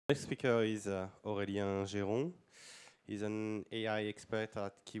Next speaker is Aurélien Géron. He's an AI expert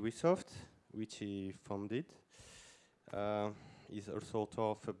at Kiwisoft, which he founded. He's also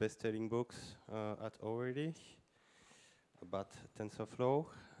author of best-selling books at Aurélien about TensorFlow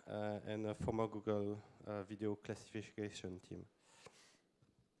and a former Google video classification team.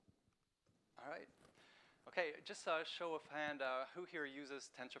 All right. Okay, just a show of hand, who here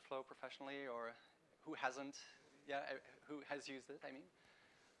uses TensorFlow professionally, or who hasn't? Yeah, who has used it, I mean?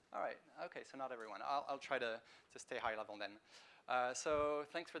 All right, okay, so not everyone. I'll try to stay high level then. So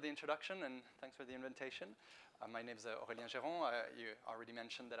thanks for the introduction and thanks for the invitation. My name is Aurélien Géron. You already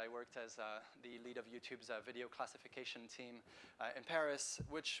mentioned that I worked as the lead of YouTube's video classification team in Paris,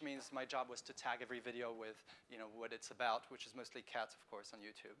 which means my job was to tag every video with what it's about, which is mostly cats, of course, on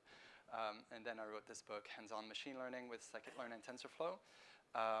YouTube. And then I wrote this book, Hands-on Machine Learning with Scikit-learn and TensorFlow.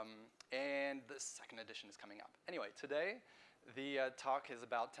 And the second edition is coming up. Anyway, today, the talk is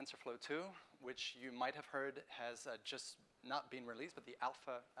about TensorFlow 2, which you might have heard has just not been released, but the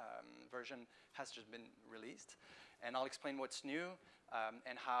alpha version has just been released. And I'll explain what's new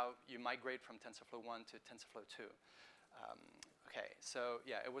and how you migrate from TensorFlow 1 to TensorFlow 2. Okay, so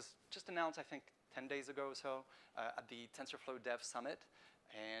yeah, it was just announced, I think, 10 days ago or so at the TensorFlow Dev Summit.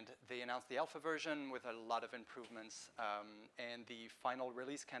 And they announced the alpha version with a lot of improvements. And the final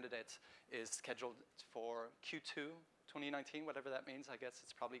release candidate is scheduled for Q2 2019, whatever that means. I guess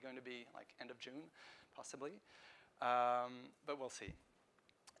it's probably going to be like end of June, possibly. But we'll see.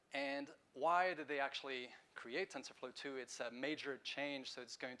 And why did they actually create TensorFlow 2? It's a major change, so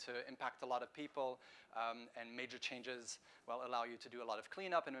it's going to impact a lot of people. And major changes will allow you to do a lot of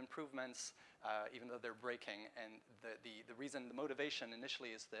cleanup and improvements, even though they're breaking. And the reason, the motivation initially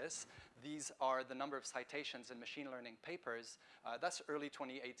is this. These are the number of citations in machine learning papers. That's early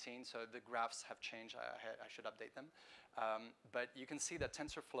 2018, so the graphs have changed. I should update them. But you can see that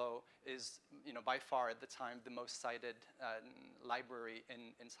TensorFlow is, by far at the time, the most cited library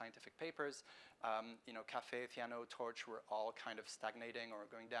in scientific papers. Caffe, Theano, Torch were all kind of stagnating or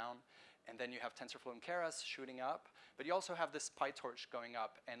going down. And then you have TensorFlow and Keras shooting up. But you also have this PyTorch going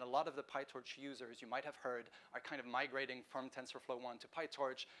up. And a lot of the PyTorch users, you might have heard, are kind of migrating from TensorFlow 1 to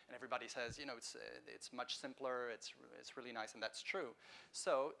PyTorch. And everybody says, it's much simpler. It's really nice. And that's true.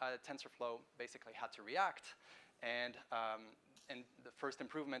 So TensorFlow basically had to react. And the first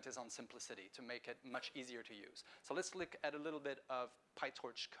improvement is on simplicity to make it much easier to use. So let's look at a little bit of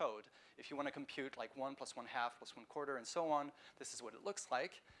PyTorch code. If you want to compute like 1 plus 1/2 plus 1/4 and so on, this is what it looks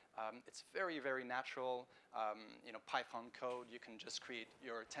like. It's very, very natural, Python code. You can just create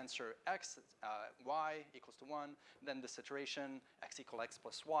your tensor x, y equals to 1, then this iteration, x equals x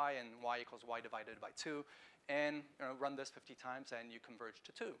plus y, and y equals y divided by 2, and run this 50 times, and you converge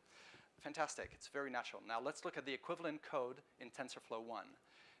to 2. Fantastic, it's very natural. Now let's look at the equivalent code in TensorFlow 1.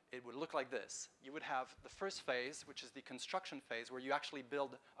 It would look like this. You would have the first phase, which is the construction phase, where you actually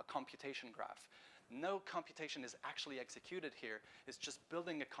build a computation graph. No computation is actually executed here. It's just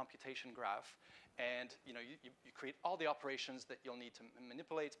building a computation graph. And you create all the operations that you'll need to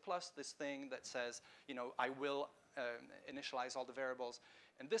manipulate, plus this thing that says, I will initialize all the variables.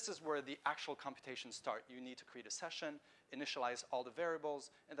 And this is where the actual computations start. You need to create a session, initialize all the variables,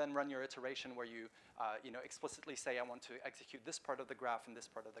 and then run your iteration where you explicitly say, I want to execute this part of the graph and this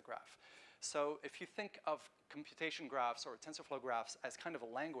part of the graph. So if you think of computation graphs or TensorFlow graphs as kind of a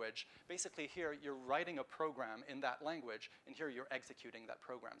language, basically here you're writing a program in that language, and here you're executing that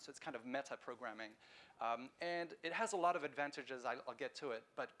program. So it's kind of meta programming. And it has a lot of advantages. I'll get to it.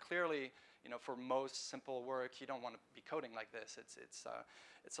 But clearly, for most simple work, you don't want to be coding like this. It's a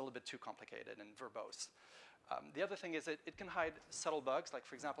little bit too complicated and verbose. The other thing is it can hide subtle bugs. Like,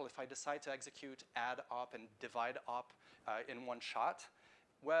 for example, if I decide to execute add op and divide op in one shot,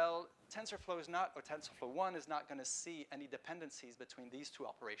 well, TensorFlow is not, or TensorFlow 1 is not going to see any dependencies between these two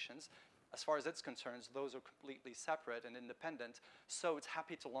operations. As far as it's concerned, those are completely separate and independent, so it's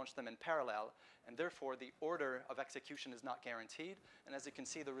happy to launch them in parallel, and therefore the order of execution is not guaranteed, and as you can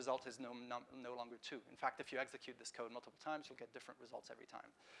see, the result is no longer 2. In fact, if you execute this code multiple times, you'll get different results every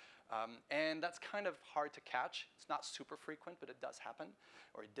time. And that's kind of hard to catch. It's not super frequent, but it does happen,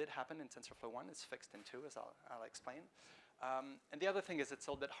 or it did happen in TensorFlow 1. It's fixed in 2, as I'll explain. And the other thing is it's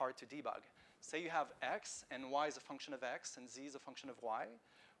a little bit hard to debug. Say you have x, and y is a function of x, and z is a function of y.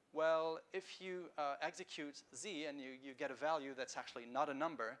 Well, if you execute z and you get a value that's actually not a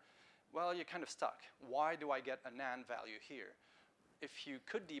number, well, you're kind of stuck. Why do I get a NaN value here? If you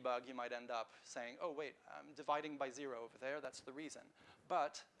could debug, you might end up saying, oh, wait, I'm dividing by 0 over there. That's the reason.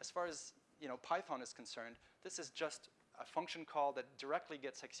 But as far as Python is concerned, this is just a function call that directly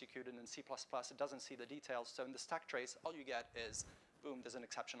gets executed in C++. It doesn't see the details. So in the stack trace, all you get is boom, there's an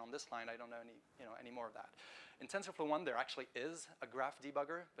exception on this line. I don't know any more of that. In TensorFlow 1, there actually is a graph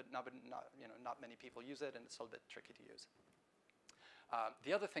debugger, but not many people use it, and it's a little bit tricky to use.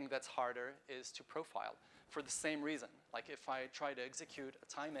 The other thing that's harder is to profile for the same reason. Like if I try to execute a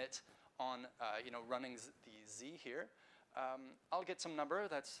time it on running the Z here, I'll get some number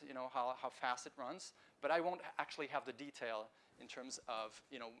that's how fast it runs, but I won't actually have the detail in terms of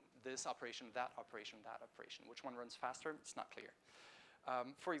this operation, that operation, which one runs faster. It's not clear.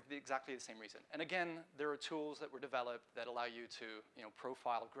 For exactly the same reason. And again, there are tools that were developed that allow you to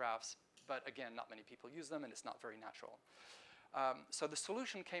profile graphs, but again, not many people use them, and it's not very natural. So the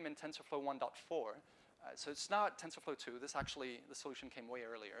solution came in TensorFlow 1.4. So it's not TensorFlow 2. The solution came way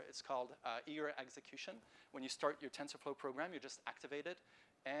earlier. It's called eager execution. When you start your TensorFlow program, you just activate it,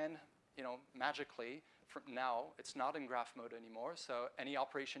 and magically, from now, it's not in graph mode anymore. So any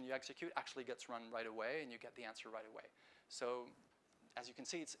operation you execute actually gets run right away, and you get the answer right away. So as you can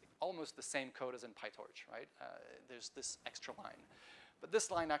see, it's almost the same code as in PyTorch, right? There's this extra line. But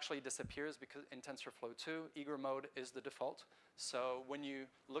this line actually disappears because in TensorFlow 2, eager mode is the default. So when you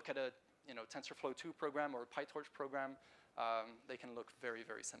look at a TensorFlow 2 program or a PyTorch program, they can look very,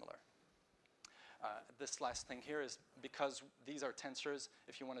 very similar. This last thing here is because these are tensors,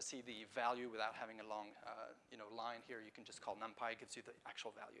 if you want to see the value without having a long line here, you can just call numpy. It gives you the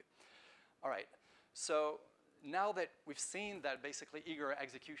actual value. All right. So now that we've seen that basically eager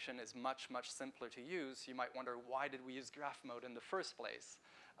execution is much, much simpler to use, you might wonder, why did we use graph mode in the first place?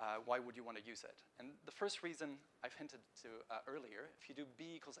 Why would you want to use it? And the first reason I've hinted to earlier, if you do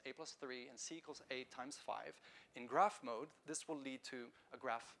b equals a plus 3 and c equals a times 5, in graph mode, this will lead to a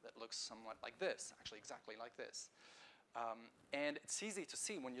graph that looks somewhat like this, actually exactly like this. And it's easy to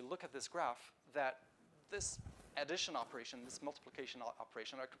see when you look at this graph that this addition operation, this multiplication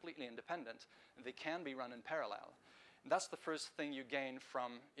operation are completely independent, and they can be run in parallel. And that's the first thing you gain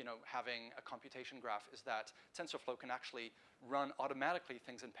from having a computation graph, is that TensorFlow can actually run automatically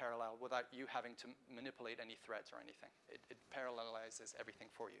things in parallel without you having to manipulate any threads or anything. It parallelizes everything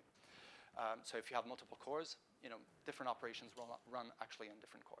for you. So if you have multiple cores, different operations will run actually on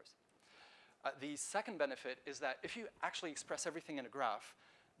different cores. The second benefit is that if you actually express everything in a graph,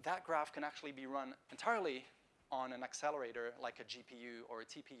 that graph can actually be run entirely on an accelerator like a GPU or a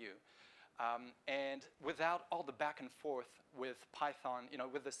TPU. And without all the back and forth with Python,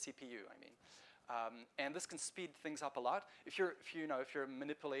 with the CPU, I mean. And this can speed things up a lot. If you're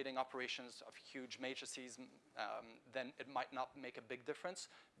manipulating operations of huge matrices, then it might not make a big difference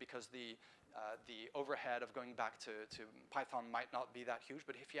because the overhead of going back to Python might not be that huge.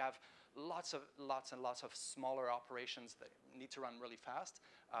 But if you have lots and lots of smaller operations that need to run really fast,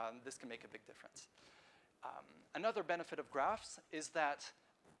 this can make a big difference. Another benefit of graphs is that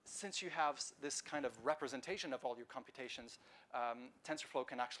since you have this kind of representation of all your computations, TensorFlow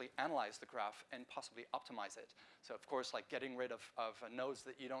can actually analyze the graph and possibly optimize it. So of course, like getting rid of nodes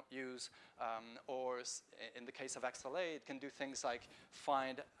that you don't use, or in the case of XLA, it can do things like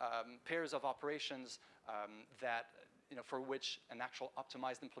find pairs of operations that, for which an actual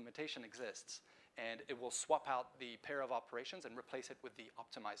optimized implementation exists. And it will swap out the pair of operations and replace it with the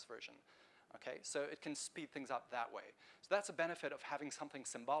optimized version. Okay, so it can speed things up that way. So that's a benefit of having something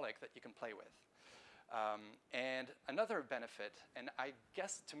symbolic that you can play with. And another benefit, and I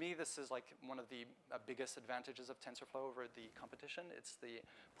guess to me this is like one of the biggest advantages of TensorFlow over the competition, it's the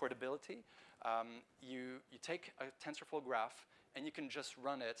portability. You take a TensorFlow graph and you can just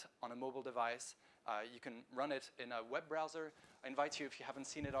run it on a mobile device. You can run it in a web browser. I invite you, if you haven't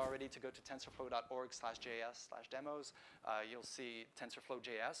seen it already, to go to tensorflow.org/js/demos. You'll see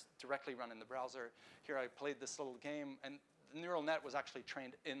TensorFlow.js directly run in the browser. Here I played this little game, and the neural net was actually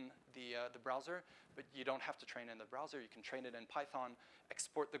trained in the browser, but you don't have to train in the browser. You can train it in Python,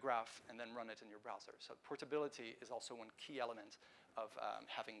 export the graph, and then run it in your browser. So portability is also one key element of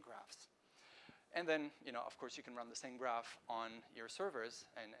having graphs. And then, of course, you can run the same graph on your servers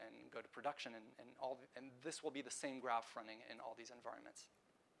and go to production, and this will be the same graph running in all these environments.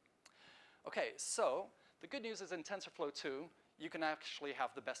 Okay, so the good news is in TensorFlow 2, you can actually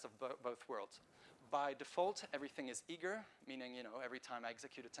have the best of both worlds. By default, everything is eager, meaning every time I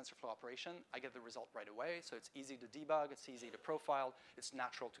execute a TensorFlow operation, I get the result right away. So it's easy to debug, it's easy to profile, it's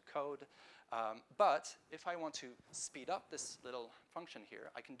natural to code. But if I want to speed up this little function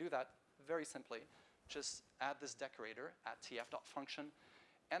here, I can do that very simply. Just add this decorator at tf.function,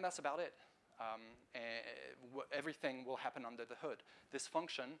 and that's about it. Everything will happen under the hood. This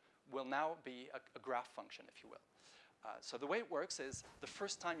function will now be a graph function, if you will. So the way it works is the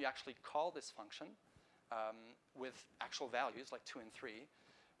first time you actually call this function with actual values like 2 and 3,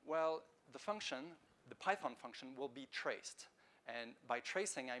 well, the function, the Python function, will be traced. And by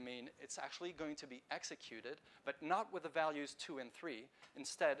tracing, I mean it's actually going to be executed, but not with the values 2 and 3.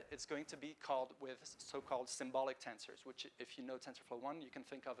 Instead, it's going to be called with so-called symbolic tensors, which if you know TensorFlow 1, you can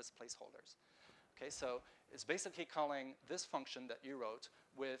think of as placeholders. Okay, so it's basically calling this function that you wrote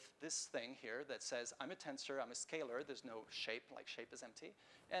with this thing here that says, I'm a tensor, I'm a scalar, there's no shape, like shape is empty,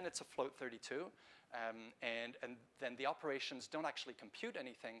 and it's a float 32. And then the operations don't actually compute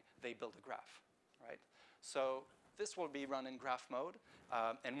anything, they build a graph, right? So this will be run in graph mode,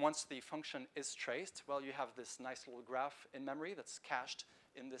 and once the function is traced, well, you have this nice little graph in memory that's cached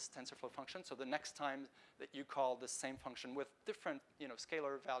in this TensorFlow function. So the next time that you call this same function with different,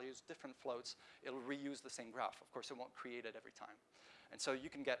 scalar values, different floats, it'll reuse the same graph. Of course, it won't create it every time. And so you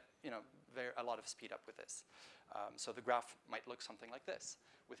can get, a lot of speed up with this. So the graph might look something like this.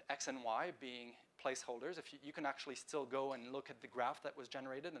 With x and y being placeholders, if you can actually still go and look at the graph that was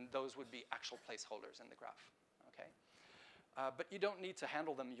generated, and those would be actual placeholders in the graph. Okay? But you don't need to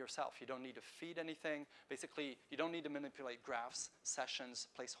handle them yourself. You don't need to feed anything. Basically, you don't need to manipulate graphs, sessions,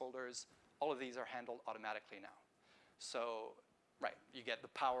 placeholders. All of these are handled automatically now. So, right, you get the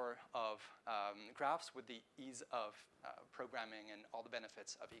power of graphs with the ease of programming and all the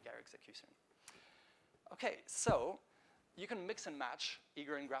benefits of eager execution. Okay, so you can mix and match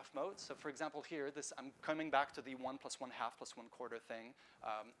eager and graph mode. So for example here, I'm coming back to the 1 + 1/2 + 1/4 thing.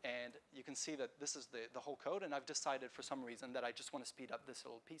 And you can see that this is the whole code. And I've decided for some reason that I just want to speed up this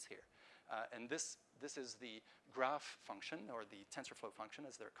little piece here. And this is the graph function, or the TensorFlow function,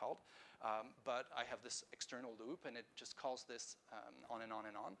 as they're called. But I have this external loop, and it just calls this on and on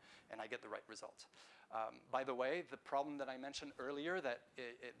and on. And I get the right result. By the way, the problem that I mentioned earlier, that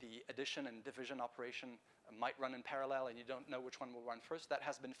the addition and division operation might run in parallel and you don't know which one will run first, that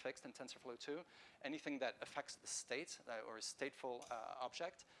has been fixed in TensorFlow 2. Anything that affects the state or a stateful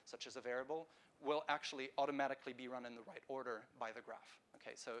object, such as a variable, will actually automatically be run in the right order by the graph.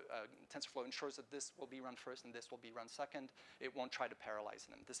 Okay, so TensorFlow ensures that this will be run first and this will be run second. It won't try to parallelize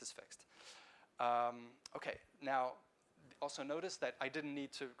them. This is fixed. Okay, now, also notice that I didn't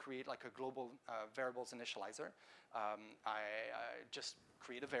need to create like a global variables initializer. I just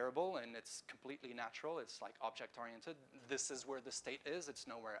create a variable, and it's completely natural. It's like object-oriented. This is where the state is. It's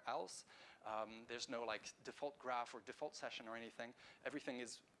nowhere else. There's no like default graph or default session or anything. Everything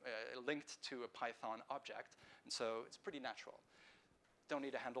is linked to a Python object, and so it's pretty natural. Don't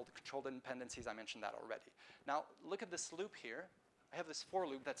need to handle the control dependencies. I mentioned that already. Now, look at this loop here. I have this for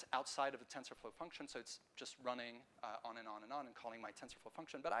loop that's outside of the TensorFlow function, so it's just running on and on and on and calling my TensorFlow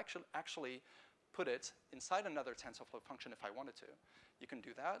function. But I actually put it inside another TensorFlow function if I wanted to. You can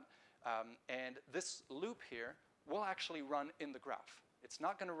do that. And this loop here will actually run in the graph. It's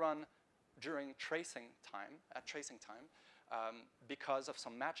not going to run during tracing time, because of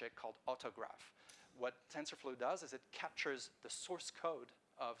some magic called autograph. What TensorFlow does is it captures the source code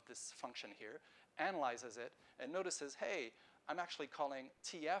of this function here, analyzes it, and notices, hey, I'm actually calling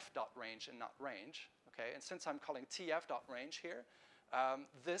tf.range and not range, okay? And since I'm calling tf.range here,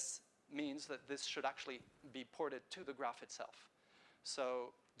 this means that this should actually be ported to the graph itself.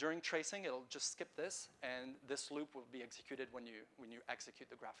 So during tracing, it'll just skip this, and this loop will be executed when you execute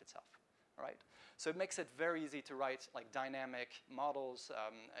the graph itself, all right? So it makes it very easy to write like dynamic models,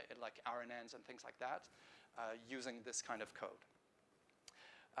 like RNNs and things like that, using this kind of code.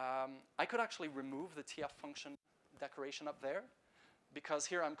 I could actually remove the tf function decoration up there, because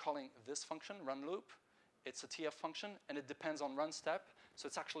here I'm calling this function run loop. It's a tf function, and it depends on run step, so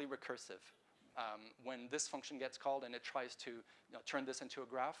it's actually recursive. When this function gets called and it tries to turn this into a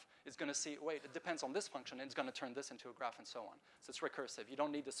graph, it's going to see, wait, it depends on this function, and it's going to turn this into a graph and so on. So it's recursive. You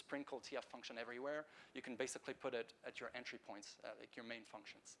don't need to sprinkle tf function everywhere. You can basically put it at your entry points, like your main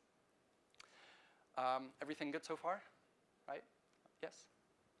functions. Everything good so far? Right? Yes?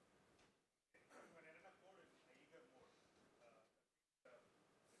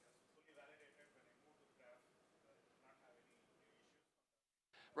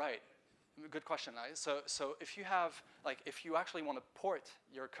 Right. Good question. So if you have, like, if you actually want to port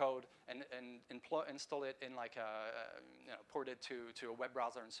your code and install it in like port it to a web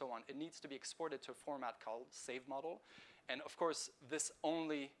browser and so on, it needs to be exported to a format called save model. And of course, this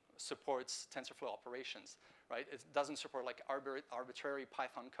only supports TensorFlow operations, right? It doesn't support like arbitrary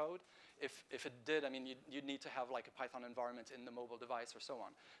Python code. If it did, I mean, you'd need to have like a Python environment in the mobile device or so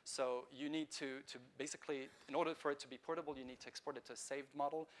on. So you need to basically, in order for it to be portable, you need to export it to a saved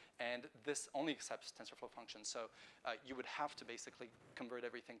model, and this only accepts TensorFlow functions. So you would have to basically convert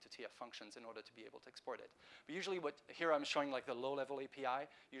everything to TF functions in order to be able to export it. But usually here I'm showing like the low-level API.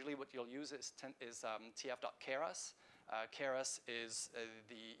 Usually what you'll use is tf.keras. Keras is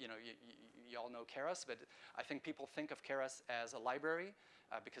you you all know Keras, but I think people think of Keras as a library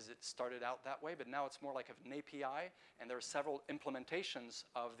because it started out that way, but now it's more like an API, and there are several implementations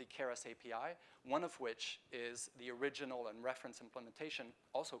of the Keras API, one of which is the original and reference implementation,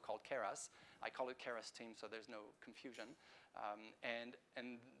 also called Keras. I call it Keras Team, so there's no confusion.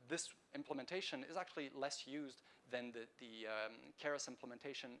 And this implementation is actually less used than the Keras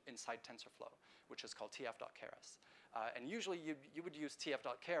implementation inside TensorFlow, which is called tf.keras. And usually you would use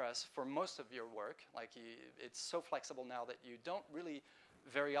tf.keras for most of your work. Like it's so flexible now that you don't really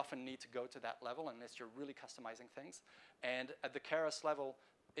very often need to go to that level unless you're really customizing things. And at the Keras level,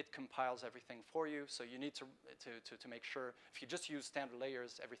 it compiles everything for you. So you need to make sure if you just use standard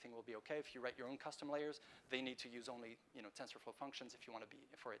layers, everything will be okay. If you write your own custom layers, they need to use only TensorFlow functions if you want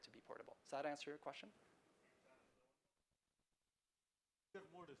for it to be portable. Does that answer your question?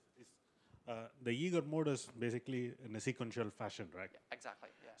 The eager mode is basically in a sequential fashion, right? Yeah, exactly.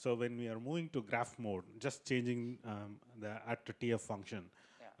 Yeah. So when we are moving to graph mode, just changing the add to TF function,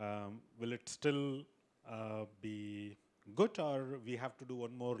 Yeah. Will it still be good, or we have to do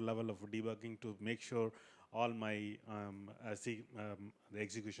one more level of debugging to make sure all my the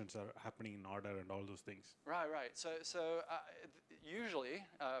executions are happening in order and all those things? Right, right. So usually,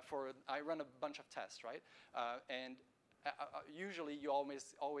 I run a bunch of tests, right? And usually you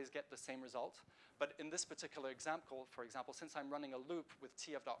always get the same result. But in this particular example, for example, since I'm running a loop with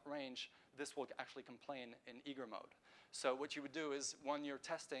tf.range, this will actually complain in eager mode. So what you would do is when you're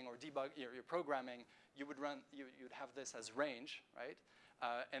testing or you're programming, you'd have this as range, right?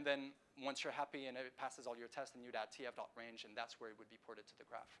 And then once you're happy and it passes all your tests, then you'd add tf.range, and that's where it would be ported to the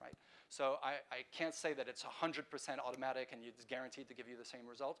graph, right? So I can't say that it's 100% automatic and it's guaranteed to give you the same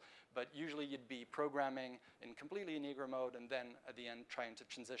result, but usually you'd be programming in completely in eager mode and then at the end trying to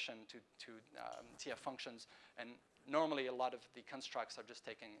transition to TF functions. And normally a lot of the constructs are just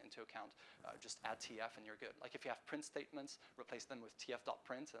taking into account, just add TF and you're good. Like if you have print statements, replace them with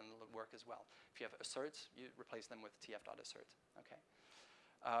tf.print and it'll work as well. If you have asserts, you replace them with tf.assert, okay?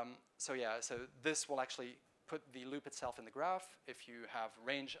 So yeah, so this will actually put the loop itself in the graph. If you have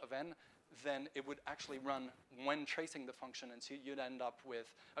range of n, then it would actually run when tracing the function, and so you'd end up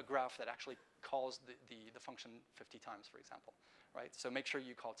with a graph that actually calls the function 50 times, for example, right? So make sure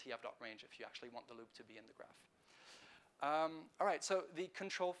you call tf.range if you actually want the loop to be in the graph. All right, so the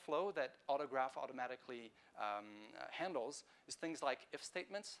control flow that autograph automatically handles is things like if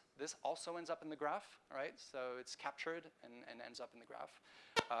statements. This also ends up in the graph, right? So it's captured and ends up in the graph.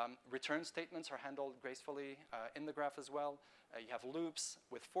 Return statements are handled gracefully in the graph as well. You have loops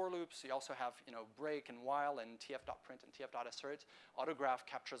with for loops. You also have break and while and tf.print and tf.assert. Autograph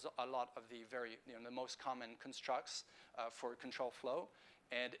captures a lot of the the most common constructs for control flow.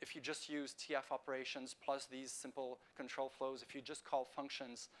 And if you just use TF operations plus these simple control flows, if you just call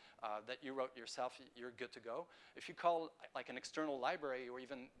functions that you wrote yourself, you're good to go. If you call like an external library or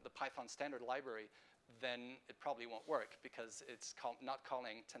even the Python standard library, then it probably won't work because it's not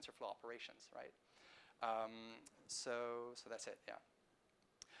calling TensorFlow operations, right? So that's it, yeah.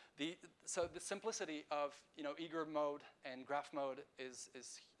 So the simplicity of eager mode and graph mode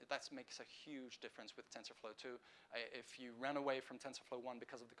that makes a huge difference with TensorFlow 2. If you ran away from TensorFlow 1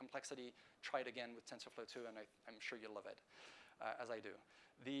 because of the complexity, try it again with TensorFlow 2, and I'm sure you'll love it, as I do.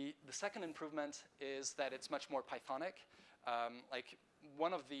 The second improvement is that it's much more Pythonic. Like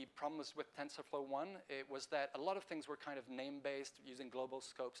one of the problems with TensorFlow 1, it was that a lot of things were kind of name-based using global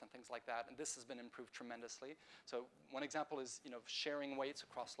scopes and things like that, and this has been improved tremendously. So one example is sharing weights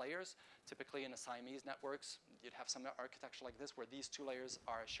across layers. Typically in a Siamese networks, you'd have some architecture like this where these two layers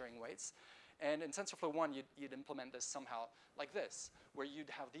are sharing weights. And in TensorFlow 1, you'd implement this somehow like this, where you'd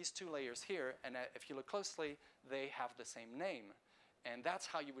have these two layers here, and if you look closely, they have the same name. And that's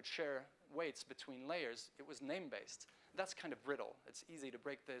how you would share weights between layers. It was name-based. That's kind of brittle. It's easy to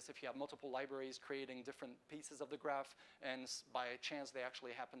break this if you have multiple libraries creating different pieces of the graph, and by chance they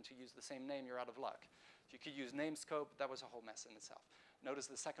actually happen to use the same name, you're out of luck. You could use name scope. That was a whole mess in itself. Notice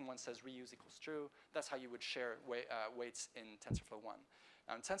the second one says reuse equals true. That's how you would share weights in TensorFlow 1.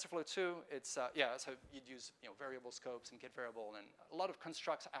 Now in TensorFlow 2, it's, so you'd use variable scopes and get variable, and a lot of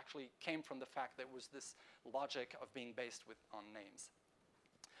constructs actually came from the fact that there was this logic of being based on names.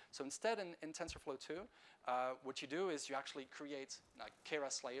 So instead, in TensorFlow 2, what you do is you actually create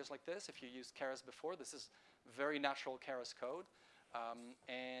Keras layers like this. If you used Keras before, this is very natural Keras code.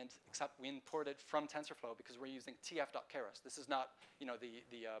 And except we import it from TensorFlow because we're using tf.keras. This is not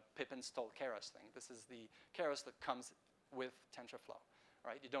the pip install Keras thing. This is the Keras that comes with TensorFlow,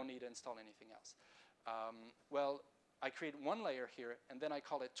 right? You don't need to install anything else. Well, I create one layer here, and then I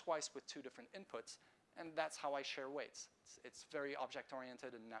call it twice with two different inputs. And that's how I share weights. It's very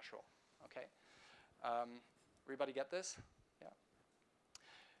object-oriented and natural. okay? Everybody get this? Yeah.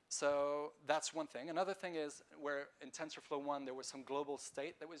 So that's one thing. Another thing is where in TensorFlow 1 there was some global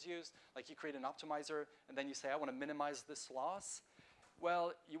state that was used, like you create an optimizer and then you say, I want to minimize this loss.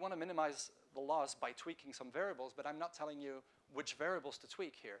 Well, you want to minimize the loss by tweaking some variables, but I'm not telling you which variables to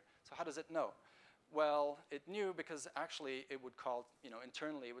tweak here. So how does it know? Well, it knew because actually it would call,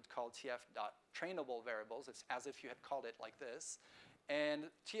 internally it would call tf.trainable variables. It's as if you had called it like this. And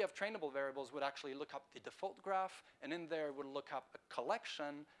TF trainable variables would actually look up the default graph, and in there it would look up a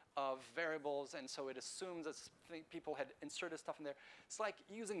collection of variables, and so it assumes that people had inserted stuff in there. It's like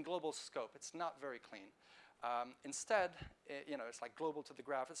using global scope. It's not very clean. Instead, it's like global to the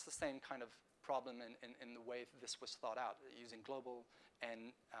graph. It's the same kind of problem in the way this was thought out, using global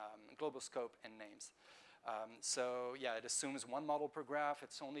and global scope and names. So yeah, it assumes one model per graph.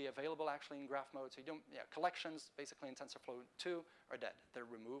 It's only available actually in graph mode. So you don't, collections basically in TensorFlow 2 are dead. They're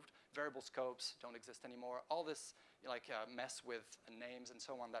removed. Variable scopes don't exist anymore. All this mess with names and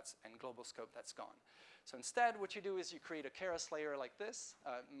so on, and global scope, that's gone. So instead, what you do is you create a keras layer like this,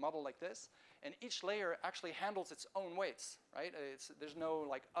 model like this, and each layer actually handles its own weights, right? There's no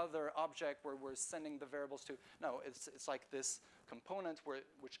other object where we're sending the variables to. No, it's like this component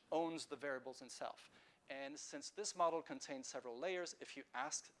which owns the variables itself. And since this model contains several layers, if you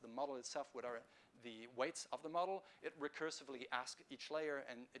ask the model itself what are the weights of the model, it recursively asks each layer,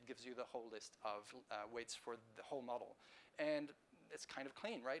 and it gives you the whole list of weights for the whole model. And it's kind of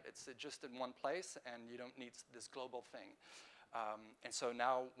clean, right? It's just in one place, and you don't need this global thing. And so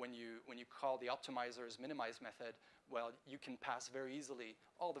now when you call the optimizer's minimize method, well, you can pass very easily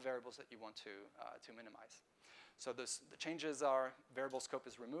all the variables that you want to minimize. So the changes are variable scope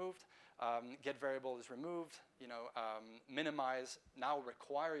is removed, get variable is removed, minimize now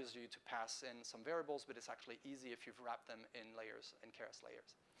requires you to pass in some variables, but it's actually easy if you've wrapped them in layers, in keras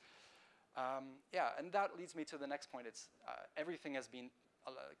layers. And that leads me to the next point. It's everything has been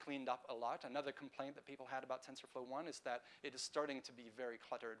cleaned up a lot. Another complaint that people had about TensorFlow 1 is that it is starting to be very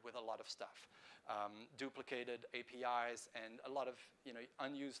cluttered with a lot of stuff. Duplicated APIs and a lot of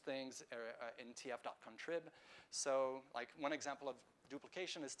unused things in tf.contrib. So one example of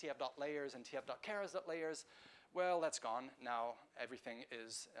duplication is tf.layers and tf.keras.layers. Well, that's gone. Now everything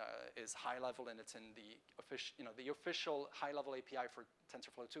is high level, and it's in the official high level API for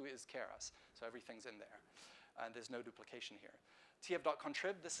TensorFlow 2 is keras. So everything's in there. And there's no duplication here.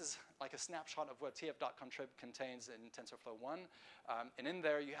 tf.contrib, this is like a snapshot of what tf.contrib contains in TensorFlow 1. And in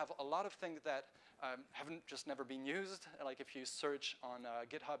there, you have a lot of things that haven't just never been used. Like if you search on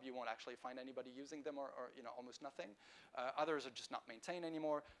GitHub, you won't actually find anybody using them, or almost nothing. Others are just not maintained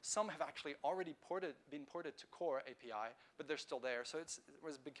anymore. Some have actually already been ported to core API, but they're still there. So it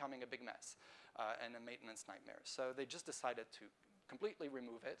was becoming a big mess and a maintenance nightmare. So they just decided to completely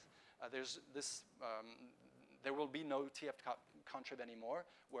remove it. There will be no tf.contrib anymore,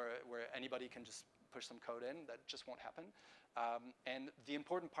 where anybody can just push some code in. That just won't happen. And the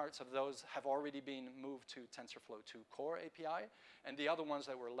important parts of those have already been moved to TensorFlow 2 core API. And the other ones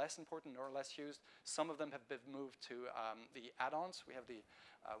that were less important or less used, some of them have been moved to the add-ons. We have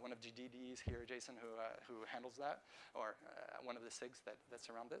one of GDDs here, Jason, who handles that, or one of the SIGs that's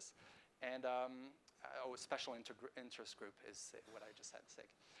around this. And special interest group is what I just said, SIG.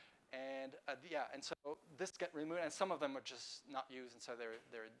 And and so this get removed, and some of them are just not used, and so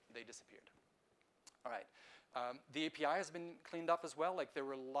they disappeared. All right, the API has been cleaned up as well. Like there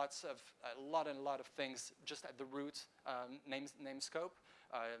were a lot of things just at the root name scope,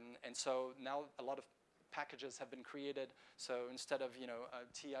 and so now a lot of packages have been created. So instead of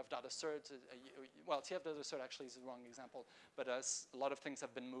tf.assert, well, tf.assert actually is the wrong example, but a lot of things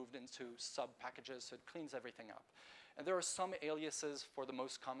have been moved into sub packages, so it cleans everything up. And there are some aliases for the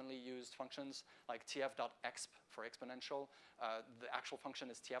most commonly used functions, like tf.exp for exponential. The actual function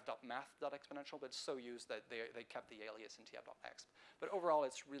is tf.math.exponential, but it's so used that they kept the alias in tf.exp. But overall,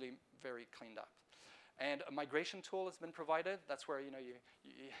 it's really very cleaned up. And a migration tool has been provided. That's where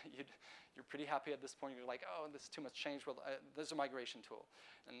you're pretty happy at this point. You're like, oh, this is too much change. Well, there's a migration tool.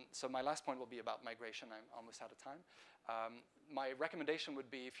 And so my last point will be about migration. I'm almost out of time. My recommendation would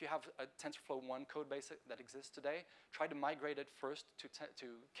be, if you have a TensorFlow 1 code base that exists today, try to migrate it first to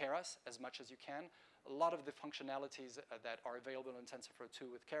keras as much as you can. A lot of the functionalities that are available in TensorFlow 2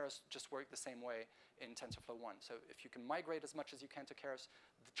 with keras just work the same way in TensorFlow 1. So if you can migrate as much as you can to keras,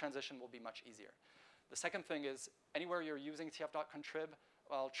 the transition will be much easier. The second thing is, anywhere you're using tf.contrib,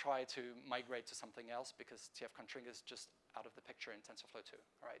 well, try to migrate to something else, because tf.contrib is just out of the picture in TensorFlow 2.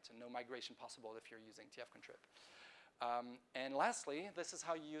 All right, so no migration possible if you're using tf.contrib. And lastly, this is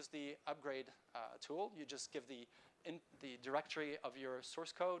how you use the upgrade tool. You just give the directory of your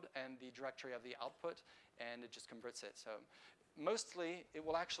source code and the directory of the output, and it just converts it. So mostly, it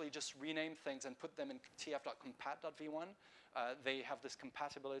will actually just rename things and put them in tf.compat.v1. They have this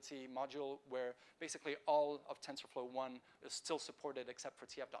compatibility module where basically all of TensorFlow 1 is still supported except for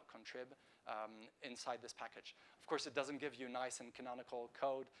tf.contrib inside this package. Of course, it doesn't give you nice and canonical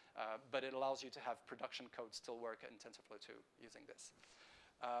code, but it allows you to have production code still work in TensorFlow 2 using this.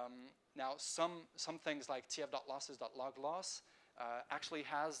 Now, some things like tf.losses.logloss actually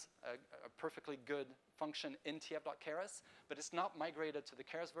has a perfectly good function in tf.keras, but it's not migrated to the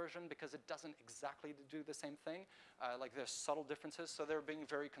keras version because it doesn't exactly do the same thing. Like there's subtle differences, so they're being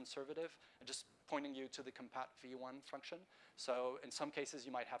very conservative and just pointing you to the compat v1 function. So in some cases,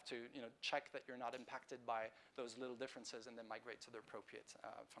 you might have to check that you're not impacted by those little differences and then migrate to the appropriate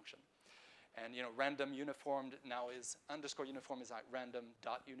function. And random uniformed now is _uniform is like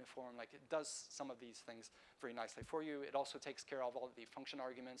random.uniform. Like it does some of these things very nicely for you. It also takes care of all of the function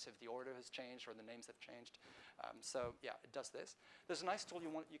arguments if the order has changed or the names have changed. So yeah, it does this. There's a nice tool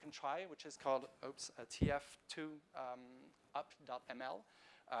you can try, which is called tf2up.ml.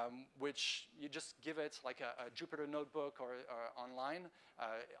 Which you just give it like a Jupyter notebook or online.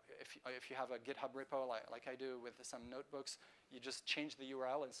 If you have a GitHub repo like I do with some notebooks, you just change the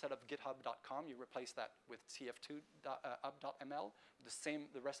URL. Instead of github.com, you replace that with tf2up.ml.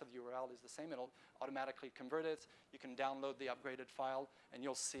 The rest of the URL is the same. It'll automatically convert it. You can download the upgraded file, and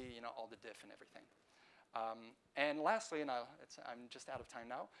you'll see all the diff and everything. And lastly, and I'm just out of time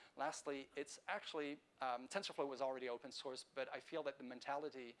now, lastly, it's actually, TensorFlow was already open source, but I feel that the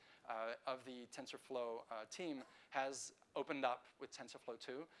mentality of the TensorFlow team has opened up with TensorFlow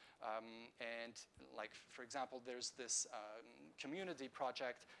 2. And like, for example, there's this community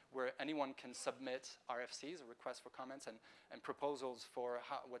project where anyone can submit RFCs, a request for comments, and proposals for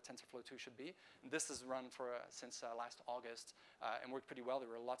what TensorFlow 2 should be. And this is run since last August and worked pretty well. There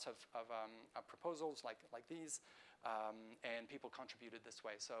were lots of proposals like these, and people contributed this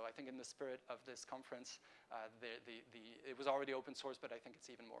way. So I think in the spirit of this conference, it was already open source, but I think it's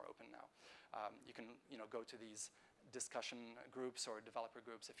even more open now. You can go to these discussion groups or developer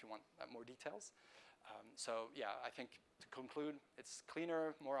groups if you want more details. So yeah, I think to conclude, it's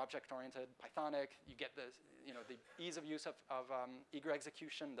cleaner, more object-oriented, Pythonic. You get the ease of use of eager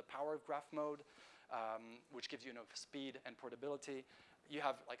execution, the power of graph mode, which gives you speed and portability. You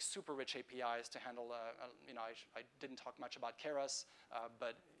have like super rich APIs to handle. I didn't talk much about keras,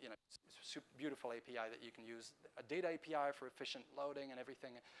 but super beautiful API that you can use. A data API for efficient loading and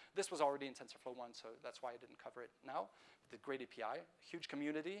everything. This was already in TensorFlow 1, so that's why I didn't cover it now. The great API, huge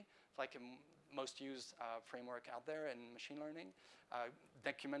community. It's like a most used framework out there in machine learning.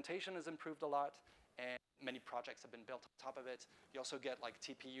 Documentation has improved a lot, and many projects have been built on top of it. You also get like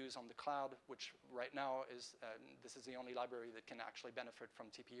TPUs on the cloud, which right now this is the only library that can actually benefit from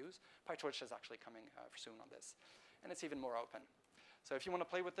TPUs. PyTorch is actually coming soon on this. And it's even more open. So if you want to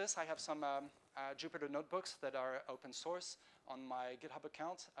play with this, I have some Jupyter notebooks that are open source on my GitHub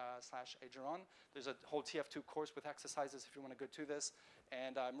account, /Géron. There's a whole TF2 course with exercises if you want to go to this.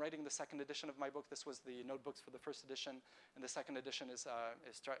 And I'm writing the second edition of my book. This was the notebooks for the first edition. And the second edition is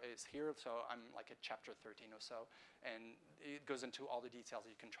here. So I'm like at chapter 13 or so. And it goes into all the details.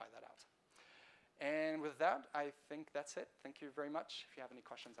 You can try that out. And with that, I think that's it. Thank you very much. If you have any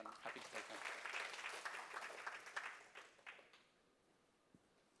questions, I'm happy to take them.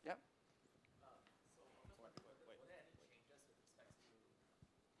 Yeah.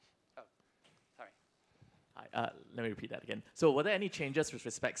 Oh, sorry. Hi, let me repeat that again. So were there any changes with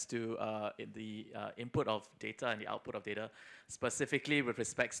respects to the input of data and the output of data, specifically with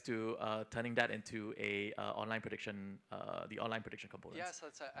respects to turning that into a online prediction, the online prediction components? Yeah, so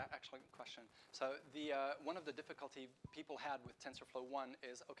that's an excellent question. So one of the difficulty people had with TensorFlow 1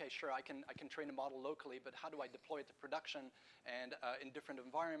 is, okay, sure, I can train a model locally, but how do I deploy it to production and in different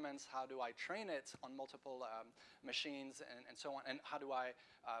environments? How do I train it on multiple machines and so on? And how do I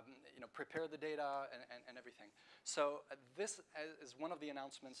prepare the data and everything? So this is one of the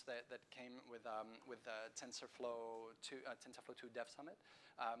announcements that came with TensorFlow 2 Dev Summit.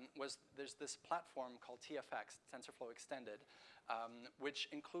 There's this platform called TFX, TensorFlow Extended, which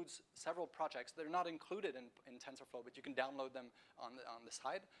includes several projects. They're not included in TensorFlow, but you can download them on the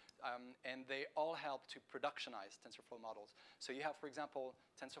side. And they all help to productionize TensorFlow models. So you have, for example,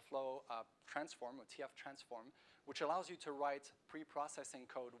 TensorFlow Transform, or TF Transform, which allows you to write pre-processing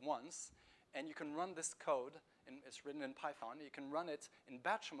code once. And you can run this code it's written in Python. You can run it in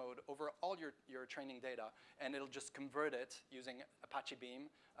batch mode over all your training data, and it'll just convert it using Apache Beam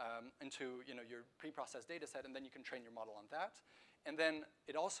into your pre-processed data set, and then you can train your model on that. And then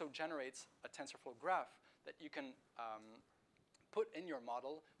it also generates a TensorFlow graph that you can put in your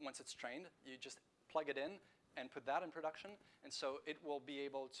model once it's trained. You just plug it in and put that in production. And so it will be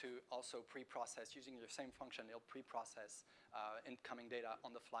able to also pre-process, using your same function, it'll pre-process incoming data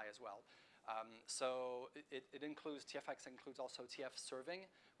on the fly as well. So it includes, TFX includes also TF serving,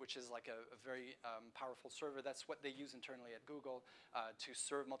 which is like a very powerful server. That's what they use internally at Google to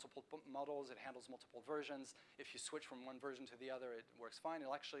serve multiple models. It handles multiple versions. If you switch from one version to the other, it works fine.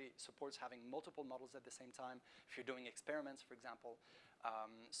 It actually supports having multiple models at the same time if you're doing experiments, for example.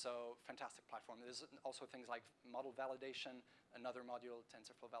 So fantastic platform. There's also things like model validation, another module,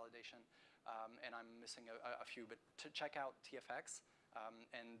 TensorFlow validation, and I'm missing a few, but to check out TFX,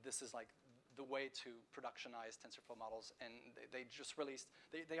 and this is like the way to productionize TensorFlow models, and they just released,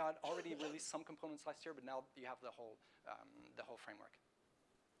 they had already released some components last year, but now you have the whole framework.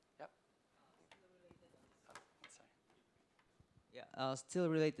 Yep. Sorry. Yeah, still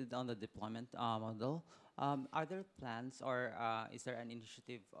related on the deployment model. Are there plans, or is there an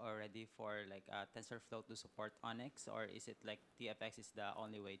initiative already for like TensorFlow to support Onyx, or is it like TFX is the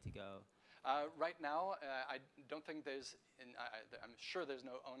only way to go? Right now, I don't think there's, I'm sure there's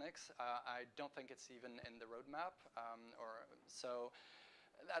no Onyx. I don't think it's even in the roadmap, so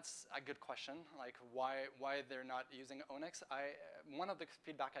that's a good question, like why they're not using Onyx. One of the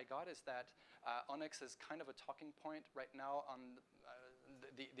feedback I got is that Onyx is kind of a talking point right now on,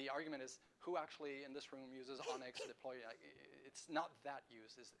 the argument is who actually in this room uses Onyx deploy. It's not that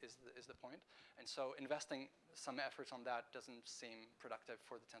used is the point. And so investing some efforts on that doesn't seem productive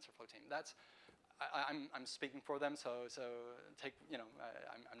for the TensorFlow team. That's, I'm speaking for them, so take,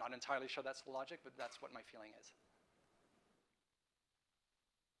 I'm not entirely sure that's the logic, but that's what my feeling is.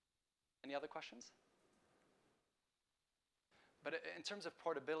 Any other questions? But in terms of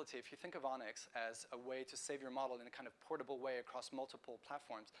portability, if you think of Onyx as a way to save your model in a kind of portable way across multiple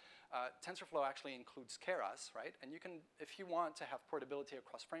platforms, TensorFlow actually includes Keras, right? And you can, if you want to have portability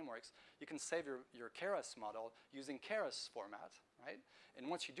across frameworks, you can save your Keras model using Keras format, right? And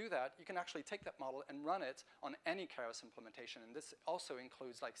once you do that, you can actually take that model and run it on any Keras implementation. And this also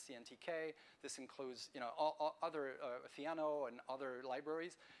includes like CNTK. This includes, all other Theano and other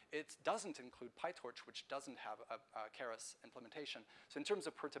libraries. It doesn't include PyTorch, which doesn't have a Keras implementation. So in terms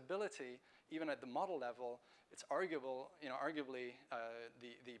of portability, even at the model level, it's arguably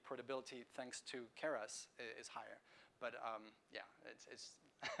the portability thanks to Keras is higher. But yeah, it's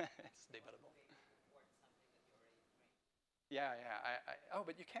it's debatable. Yeah. Oh,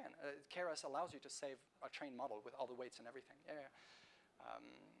 but you can. Keras allows you to save a trained model with all the weights and everything. Yeah.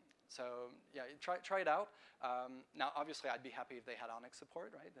 So yeah, try it out. Now, obviously, I'd be happy if they had Onyx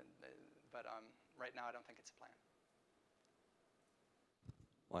support, right? But right now, I don't think it's a plan.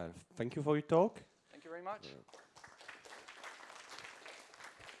 Well, thank you for your talk. Thank you very much.